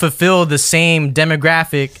 Like, we fulfill the same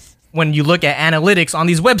demographic when you look at analytics on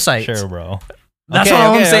these websites. Sure, bro. That's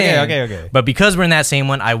all I'm saying. Okay. But because we're in that same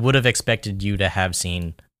one, I would have expected you to have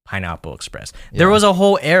seen Pineapple Express. There was a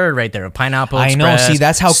whole era right there of Pineapple Express. I know. See,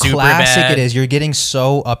 that's how classic Superbad. it is. You're getting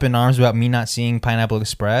so up in arms about me not seeing Pineapple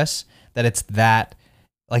Express that it's that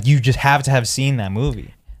Like you just have to have seen that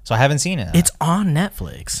movie. So I haven't seen it. It's on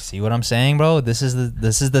Netflix. See what I'm saying, bro? This is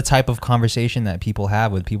the type of conversation that people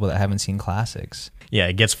have with people that haven't seen classics. Yeah,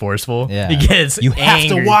 it gets forceful. Yeah, It gets you have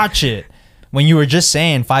angry. to watch it. When you were just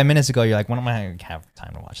saying 5 minutes ago, you're like, when am I gonna have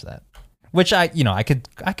time to watch that? Which I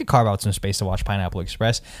could carve out some space to watch Pineapple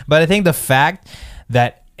Express, but I think the fact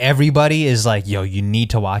that everybody is like, yo, you need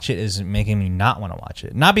to watch it is making me not want to watch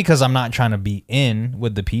it. Not because I'm not trying to be in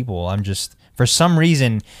with the people. I'm just, for some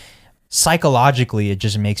reason, psychologically, it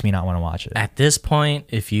just makes me not want to watch it. At this point,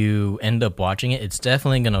 if you end up watching it, it's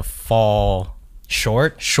definitely gonna fall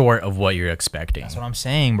Short? short of what you're expecting. That's what I'm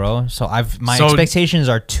saying, bro. So my So- expectations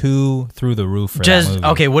are too through the roof for that movie.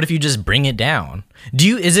 Okay, what if you just bring it down?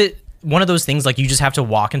 Is it one of those things like you just have to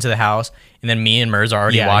walk into the house and then me and Mers are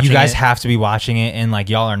already watching you guys it have to be watching it, and like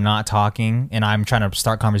y'all are not talking, and I'm trying to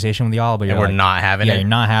start conversation with y'all, but and we're not having you're it?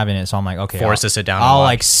 not having it. So I'm like, okay, Forced to sit down and I'll watch.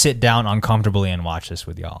 like sit down uncomfortably and watch this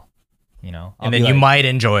with y'all. You know, And then you might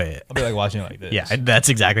enjoy it. I'll be like watching it like this. Yeah, that's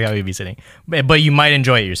exactly how you'd be sitting. But you might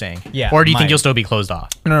enjoy it, you're saying. Yeah, Or do you think might. you'll still be closed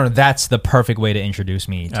off? No, that's the perfect way to introduce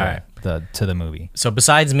me to Alright. the movie. So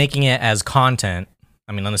besides making it as content,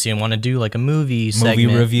 I mean, unless you want to do like a movie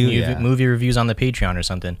segment, review, yeah. movie reviews on the Patreon or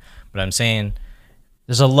something. But I'm saying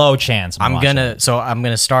There's a low chance I'm gonna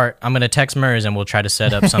text Mers and we'll try to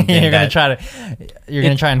set up something. you're gonna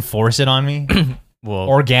try and force it on me. well,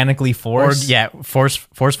 Organically force.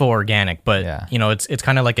 forceful organic, but Yeah. you know, it's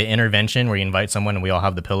kind of like an intervention where you invite someone and we all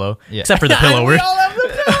have the pillow. Yeah. Except for the pillow, We all have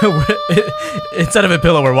the instead of a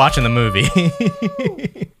pillow, we're watching the movie.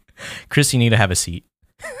 Chris, you need to have a seat.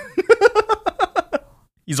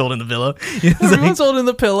 He's holding the pillow. Everyone's holding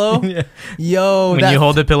the pillow. Yeah. Yo, When you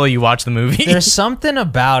hold the pillow, you watch the movie. there's something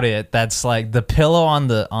about it that's like the pillow on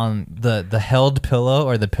the held pillow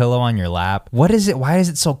or the pillow on your lap. What is it? Why is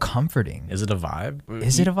it so comforting? Is it a vibe?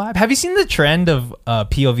 Is it a vibe? Have you seen the trend of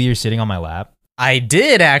POV you're sitting on my lap? I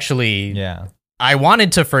did actually. Yeah. I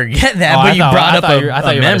wanted to forget that, Oh, but you brought up a I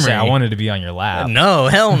thought you were memory. gonna say I wanted to be on your lap. No,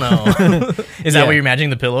 hell no. Is that Yeah. what you're imagining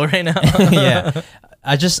the pillow right now? Yeah.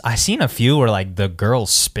 I seen a few where like the girl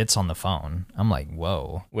spits on the phone. I'm like,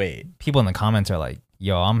 whoa. Wait. People in the comments are like,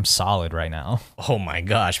 yo, I'm solid right now. Oh my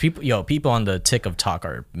gosh. People on the tick of talk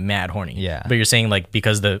are mad horny. Yeah. But you're saying like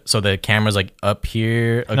because the camera's like up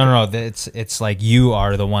here. Okay. No. It's like you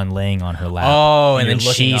are the one laying on her lap. Oh, and you're then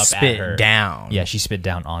looking she up at spit her. down. Yeah, she spit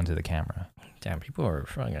down onto the camera. Damn, people are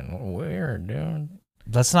fucking weird, dude.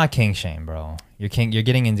 That's not king shame, bro. You're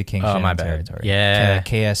getting into king Oh, shame my bad. territory. Yeah.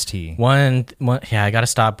 KST. One, yeah, I gotta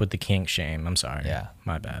stop with the kink shame. I'm sorry. Yeah.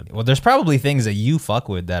 My bad. Well, there's probably things that you fuck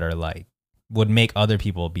with that are like would make other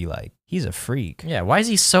people be like, he's a freak. Yeah, why is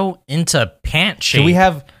he so into pant shape?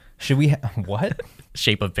 Should we have what?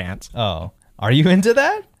 Shape of pants? Oh, are you into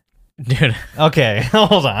that? Dude. Okay,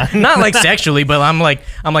 hold on. Not like sexually, but I'm like,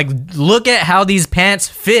 look at how these pants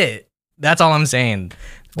fit. That's all I'm saying.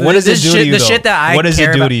 What does it do to you? The though? shit that I What does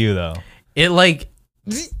care it do about, to you though? it like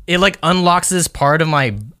unlocks this part of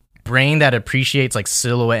my brain that appreciates like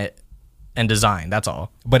silhouette and design. That's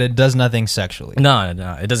all. But it does nothing sexually. No,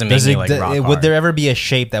 it doesn't make me like rock would hard. there ever be a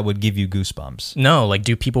shape that would give you goosebumps? No, like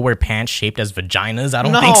do people wear pants shaped as vaginas? I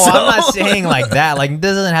don't No, think so. I'm not saying like that. Like, it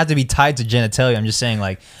doesn't have to be tied to genitalia. I'm just saying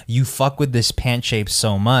like you fuck with this pant shape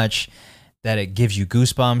so much that it gives you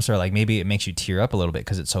goosebumps, or like maybe it makes you tear up a little bit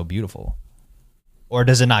because it's so beautiful. Or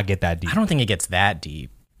does it not get that deep? I don't think it gets that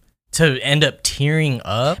deep to end up tearing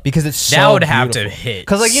up. Because it's so That would have beautiful. to hit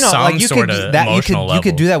Because like, you know, some like you sort could of that you emotional could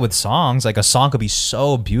level. do that with songs. Like a song could be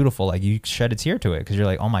so beautiful, like you shed a tear to it because you're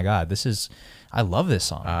like, oh my god, I love this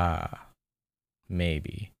song.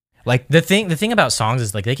 Maybe. Like The thing about songs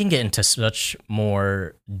is like they can get into such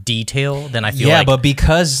more detail than I feel yeah, like. but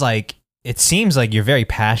because like it seems like you're very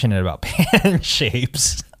passionate about pan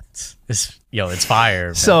shapes. It's fire.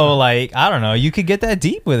 man. So like I don't know, you could get that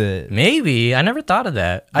deep with it. Maybe I never thought of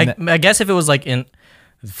that. I guess if it was like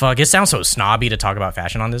it sounds so snobby to talk about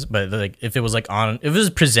fashion on this, but like if it was like if it was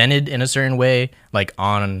presented in a certain way, like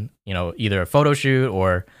on either a photo shoot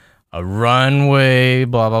or a runway,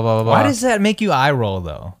 blah blah blah blah. Why does that make you eye roll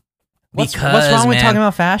though? What's Because, wrong with man, talking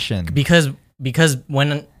about fashion? because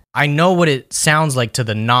when I know what it sounds like to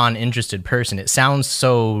the non-interested person, it sounds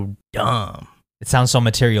so dumb. It sounds so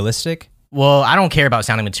materialistic. Well, I don't care about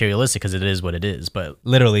sounding materialistic because it is what it is, but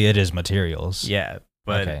Literally, it is materials. yeah,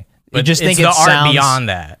 but Okay. but You just it's think the it art sounds- beyond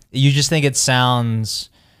that. You just think it sounds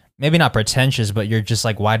maybe not pretentious, but you're just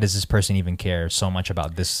like, why does this person even care so much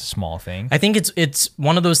about this small thing? I think it's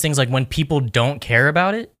one of those things like when people don't care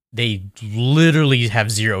about it, they literally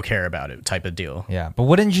have zero care about it type of deal. Yeah, but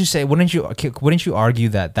wouldn't you argue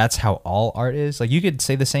that that's how all art is? Like, you could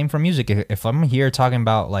say the same for music. If I'm here talking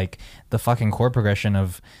about like the fucking chord progression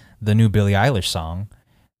of the new Billie Eilish song,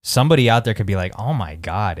 somebody out there could be like, "Oh my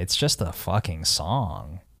god, it's just a fucking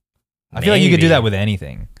song." I feel like you could do that with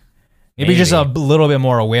anything. Maybe just a little bit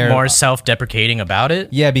more aware, more self-deprecating about it.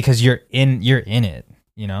 Yeah, because you're in it.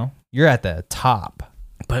 You know, you're at the top.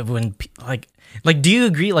 But when like, do you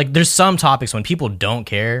agree? Like, there's some topics when people don't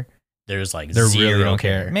care. There's like They zero really don't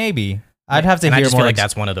care. Maybe I'd have to and hear I just more. feel like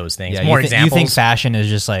that's one of those things. Yeah, more you examples. You think fashion is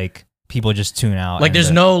just like people just tune out? Like,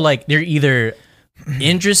 there's no like they're either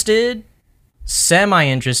interested,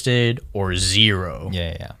 semi-interested, or zero.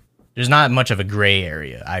 Yeah. There's not much of a gray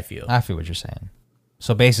area. I feel what you're saying.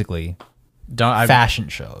 So basically, don't fashion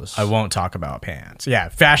shows. I won't talk about pants. Yeah,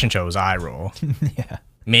 fashion shows. I roll. Yeah.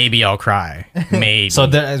 Maybe I'll cry. Maybe. So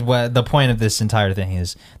the point of this entire thing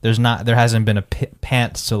is there hasn't been a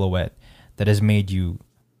pant silhouette that has made you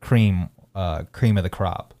cream of the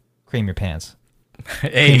crop, cream your pants,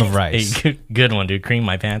 cream of rice. Good one, dude. Cream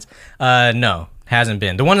my pants. No, hasn't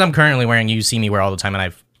been. The ones I'm currently wearing, you see me wear all the time, and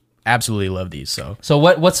I've absolutely love these. So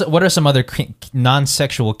what are some other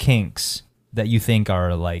non-sexual kinks that you think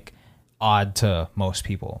are like odd to most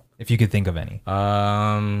people, if you could think of any?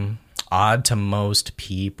 Odd to most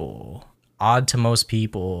people.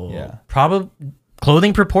 Yeah. Probably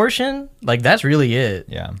clothing proportion. Like, that's really it.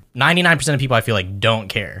 Yeah. 99% of people, I feel like, don't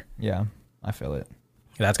care. Yeah, I feel it.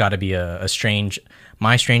 That's got to be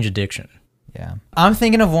my strange addiction. Yeah. I'm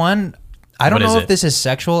thinking of one. I don't know if this is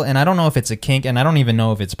sexual, and I don't know if it's a kink, and I don't even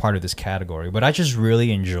know if it's part of this category, but I just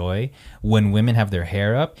really enjoy when women have their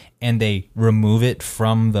hair up and they remove it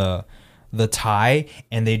from the tie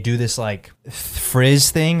and they do this like frizz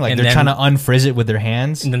thing, like they're trying to unfrizz it with their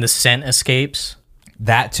hands, and then the scent escapes.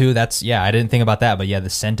 That too. I didn't think about that, but yeah, the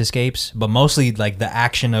scent escapes, but mostly like the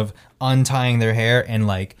action of untying their hair and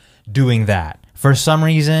like doing that. For some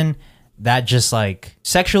reason, that just like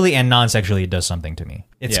sexually and non-sexually, it does something to me.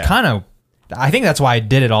 It's kind of, I think that's why I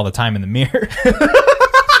did it all the time in the mirror.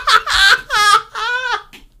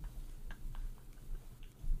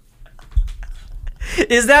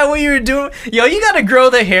 Is that what you were doing? Yo, you gotta grow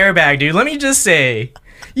the hair back, dude. Let me just say,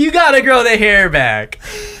 you gotta grow the hair back.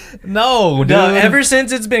 No, dude. Ever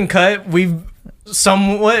since it's been cut, we've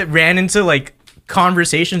somewhat ran into like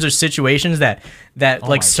conversations or situations that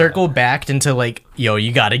like circle back into like, yo,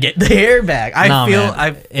 you gotta get the hair back.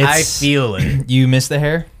 I feel it. You miss the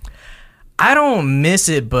hair? I don't miss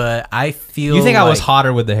it, but I feel. You think I was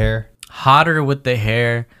hotter with the hair? Hotter with the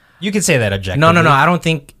hair? You could say that objectively. No. I don't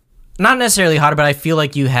think. Not necessarily hotter, but I feel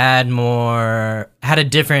like you had a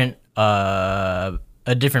different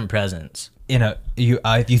presence. It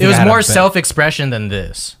was more self-expression than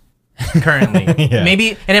this currently. Yeah.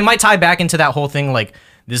 Maybe, and it might tie back into that whole thing, like,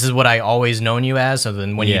 this is what I always known you as. So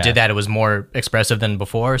then when you did that, it was more expressive than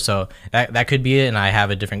before. So that could be it. And I have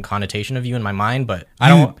a different connotation of you in my mind, but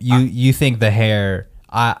you think the hair,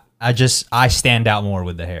 I stand out more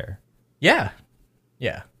with the hair. Yeah.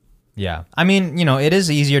 Yeah. I mean, it is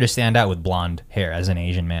easier to stand out with blonde hair as an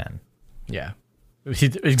Asian man. Yeah.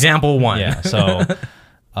 Example one. Yeah. So,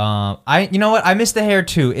 I miss the hair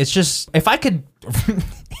too. It's just, if I could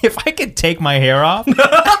take my hair off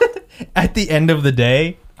at the end of the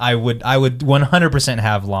day, I would 100%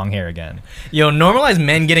 have long hair again. Yo, normalize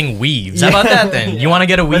men getting weaves. How about that then? You want to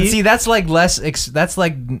get a weave? But see, that's like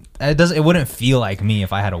it wouldn't feel like me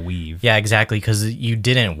if I had a weave. Yeah, exactly, because you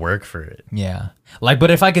didn't work for it. Yeah.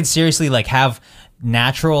 But if I could seriously like have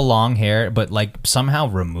natural long hair, but like somehow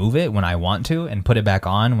remove it when I want to and put it back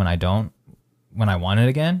on when I want it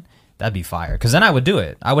again, that'd be fire. Because then I would do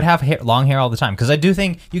it. I would have long hair all the time. Because I do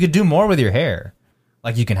think you could do more with your hair.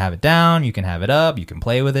 Like, you can have it down, you can have it up, you can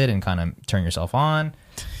play with it and kind of turn yourself on.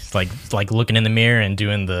 It's like looking in the mirror and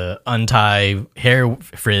doing the untie hair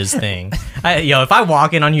frizz thing. If I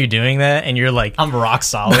walk in on you doing that and you're like, I'm rock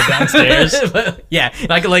solid downstairs. Yeah,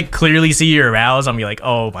 and I could like clearly see you're aroused. I'm be like,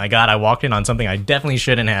 oh my god, I walked in on something I definitely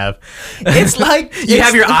shouldn't have. It's like you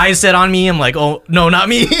have your eyes set on me. I'm like, oh no, not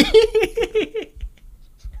me.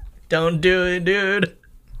 Don't do it, dude.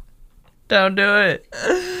 Don't do it.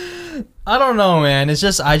 I don't know, man. It's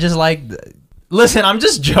just, I just like. Listen, I'm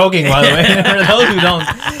just joking, by the way. For those who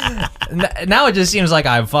don't, now it just seems like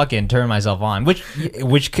I fucking turned myself on, which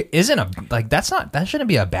isn't that shouldn't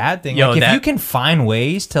be a bad thing. Yo, like, if you can find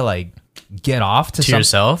ways to like get off to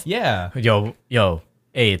yourself, yeah. Yo,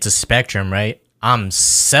 hey, it's a spectrum, right? I'm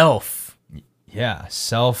self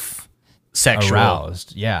sexual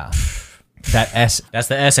aroused, yeah. That's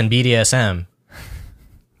the S in BDSM.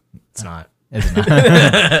 It's not. Is it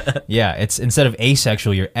not? Yeah, it's instead of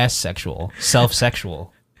asexual, you're S-sexual,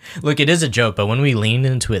 self-sexual. Look, it is a joke, but when we lean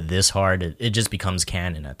into it this hard, it just becomes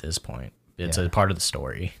canon at this point. It's a part of the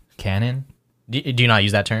story. Canon? Do you not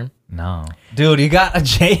use that term? No. Dude,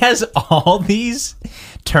 Jay has all these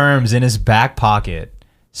terms in his back pocket.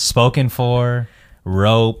 Spoken for,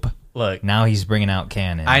 rope. Look, now he's bringing out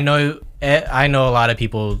canon. I know a lot of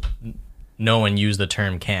people know and use the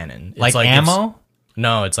term canon. It's like ammo?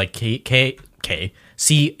 No, it's like Canon,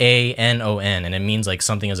 and it means like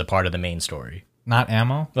something is a part of the main story. Not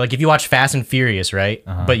ammo? Like if you watch Fast and Furious, right?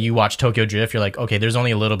 But you watch Tokyo Drift, you're like, okay, there's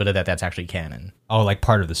only a little bit of that's actually canon. Oh, like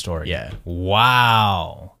part of the story. Yeah.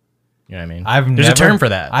 Wow. You know what I mean? There's a term for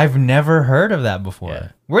that. I've never heard of that before.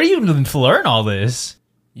 Yeah. Where do you learn all this?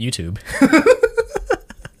 YouTube.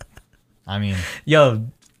 I mean, yo,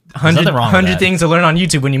 nothing wrong with 100 that. things to learn on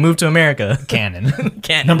YouTube when you move to America. Canon.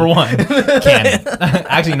 Canon. Number 1, canon.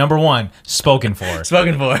 Actually, number 1, spoken for.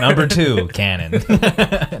 Spoken for. Number 2, canon.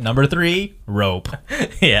 Number 3, rope.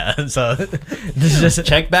 Yeah. So this is just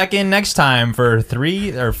Check back in next time for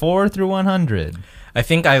 3 or 4 through 100. I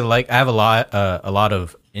think I have a lot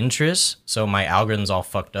of interests, so my algorithm's all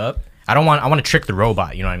fucked up. I want to trick the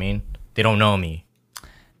robot. You know what I mean? They don't know me.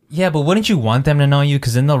 Yeah, but wouldn't you want them to know you?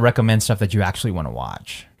 Because then they'll recommend stuff that you actually want to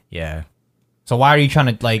watch. Yeah. So why are you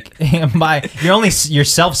trying to like you're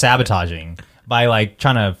self-sabotaging by like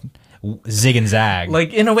trying to zig and zag.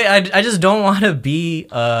 Like in a way, I just don't want to be. You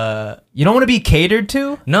don't want to be catered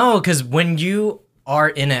to? No, because when you are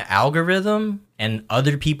in an algorithm and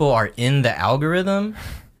other people are in the algorithm,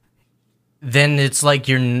 then it's like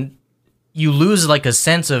you lose like a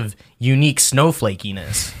sense of unique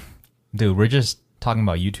snowflakiness. Dude, we're just talking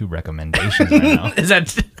about YouTube recommendations right now. Is that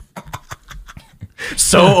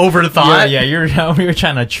so overthought? Yeah, you're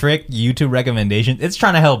trying to trick YouTube recommendations. It's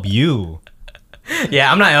trying to help you.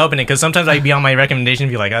 Yeah, I'm not helping it because sometimes I'd be on my recommendation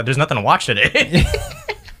and be like, there's nothing to watch today.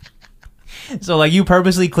 So like you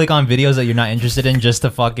purposely click on videos that you're not interested in just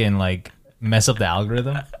to fucking like mess up the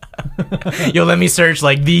algorithm? Yo, let me search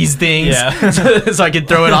like these things Yeah. so I can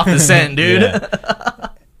throw it off the scent, dude. Yeah.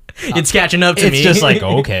 It's catching up to me. It's just like,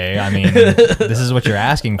 okay, I mean, this is what you're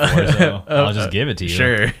asking for, so I'll just give it to you.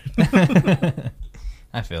 Sure.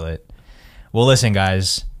 I feel it. Well, listen,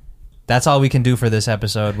 guys, that's all we can do for this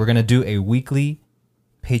episode. We're going to do a weekly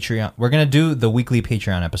Patreon. We're going to do the weekly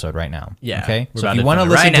Patreon episode right now. Yeah. Okay? We're So about if you to want to film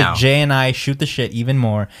it listen right now. to Jay and I shoot the shit even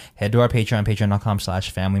more, head to our Patreon,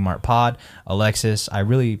 patreon.com/FamilyMartPod. Alexis, I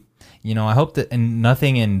really, I hope that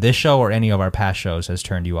nothing in this show or any of our past shows has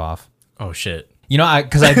turned you off. Oh, shit.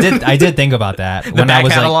 Because I did think about that when I back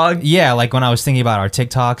was catalog? like when I was thinking about our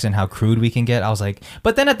TikToks and how crude we can get. I was like,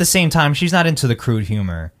 but then at the same time, she's not into the crude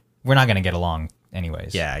humor. We're not gonna get along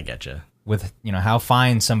anyways. Yeah, I get you. With how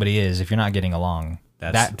fine somebody is, if you're not getting along,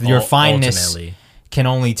 That's your fineness ultimately. can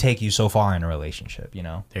only take you so far in a relationship.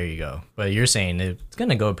 There you go. But you're saying it's going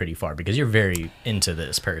to go pretty far because you're very into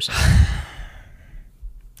this person.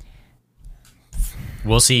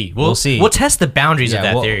 We'll see. We'll see. We'll test the boundaries of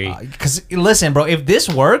that theory. Because listen, bro, if this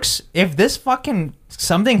works, if this fucking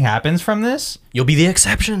something happens from this, You'll be the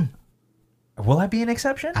exception. will I be an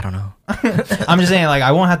exception? I don't know. I'm just saying, like,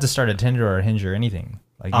 I won't have to start a Tinder or a Hinge or anything.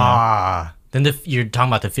 Like, Then you're talking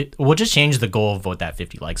about the 50. We'll just change the goal of what that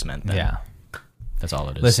 50 likes meant. Then. yeah. That's all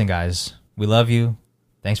it is. Listen, guys, we love you.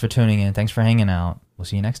 Thanks for tuning in. Thanks for hanging out. We'll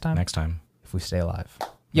see you next time. Next time. If we stay alive.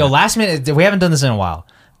 Yo, last minute, we haven't done this in a while.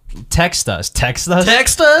 Text us. Text us.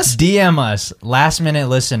 DM us. Last minute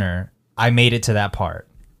listener. I made it to that part.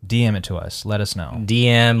 DM it to us. Let us know.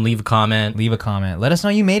 DM, leave a comment. Leave a comment. Let us know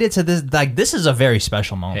you made it to this. Like, this is a very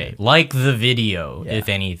special moment. Hey, like the video, if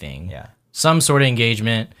anything. Yeah. Some sort of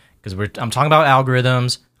engagement. Because I'm talking about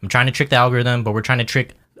algorithms. I'm trying to trick the algorithm, but we're trying to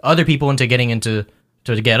trick other people into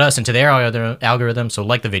to get us into their algorithm. So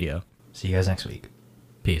like the video. See you guys next week.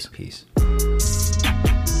 Peace. Peace.